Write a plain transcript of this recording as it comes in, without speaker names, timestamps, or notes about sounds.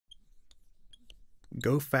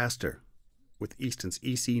Go faster with Easton's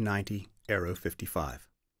EC90 Aero 55.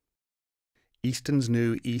 Easton's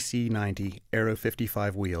new EC90 Aero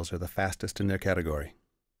 55 wheels are the fastest in their category.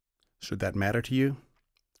 Should that matter to you?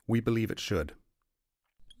 We believe it should.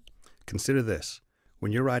 Consider this.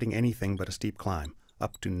 When you're riding anything but a steep climb,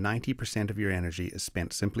 up to 90% of your energy is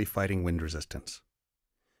spent simply fighting wind resistance.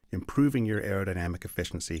 Improving your aerodynamic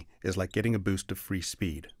efficiency is like getting a boost of free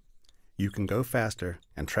speed. You can go faster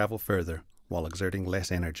and travel further while exerting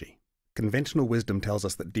less energy. Conventional wisdom tells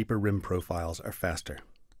us that deeper rim profiles are faster.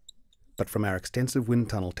 But from our extensive wind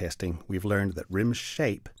tunnel testing, we've learned that rim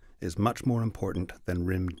shape is much more important than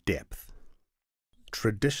rim depth.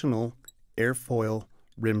 Traditional airfoil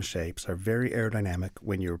rim shapes are very aerodynamic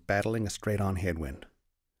when you're battling a straight-on headwind.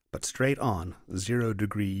 But straight-on,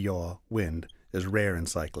 0-degree yaw wind is rare in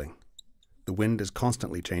cycling. The wind is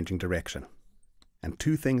constantly changing direction. And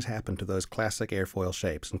two things happen to those classic airfoil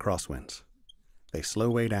shapes in crosswinds. They slow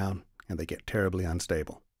way down and they get terribly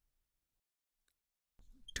unstable.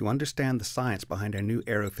 To understand the science behind our new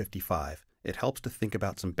Aero 55, it helps to think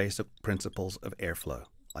about some basic principles of airflow,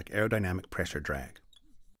 like aerodynamic pressure drag.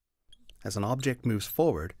 As an object moves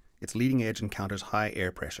forward, its leading edge encounters high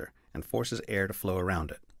air pressure and forces air to flow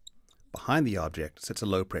around it. Behind the object sits a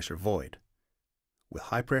low-pressure void. With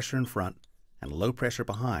high pressure in front and low pressure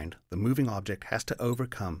behind, the moving object has to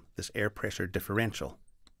overcome this air pressure differential.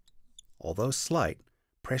 Although slight,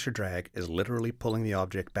 pressure drag is literally pulling the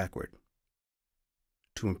object backward.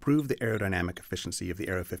 To improve the aerodynamic efficiency of the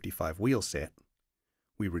Aero 55 wheel set,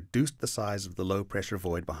 we reduced the size of the low-pressure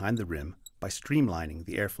void behind the rim by streamlining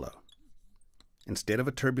the airflow. Instead of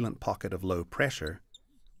a turbulent pocket of low pressure,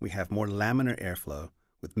 we have more laminar airflow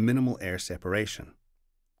with minimal air separation.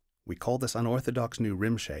 We call this unorthodox new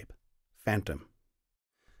rim shape Fantom.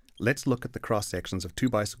 Let's look at the cross-sections of two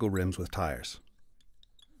bicycle rims with tires.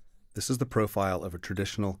 This is the profile of a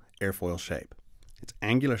traditional airfoil shape. Its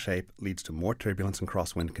angular shape leads to more turbulence in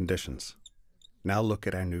crosswind conditions. Now look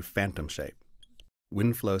at our new Fantom shape.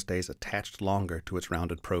 Wind flow stays attached longer to its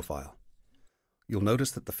rounded profile. You'll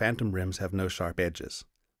notice that the Fantom rims have no sharp edges.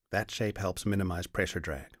 That shape helps minimize pressure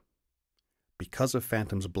drag. Because of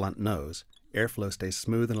Fantom's blunt nose, airflow stays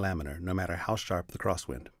smooth and laminar no matter how sharp the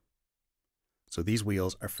crosswind. So these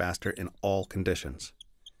wheels are faster in all conditions.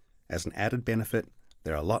 As an added benefit,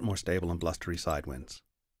 they're a lot more stable in blustery side winds.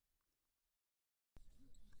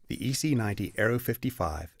 The EC90 Aero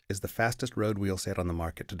 55 is the fastest road wheel set on the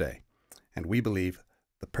market today, and we believe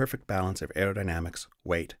the perfect balance of aerodynamics,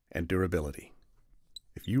 weight, and durability.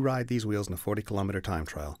 If you ride these wheels in a 40-kilometer time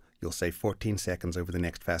trial, you'll save 14 seconds over the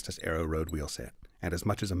next fastest Aero road wheel set, and as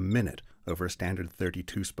much as a minute over a standard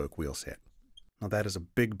 32-spoke wheel set. Now that is a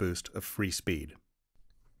big boost of free speed.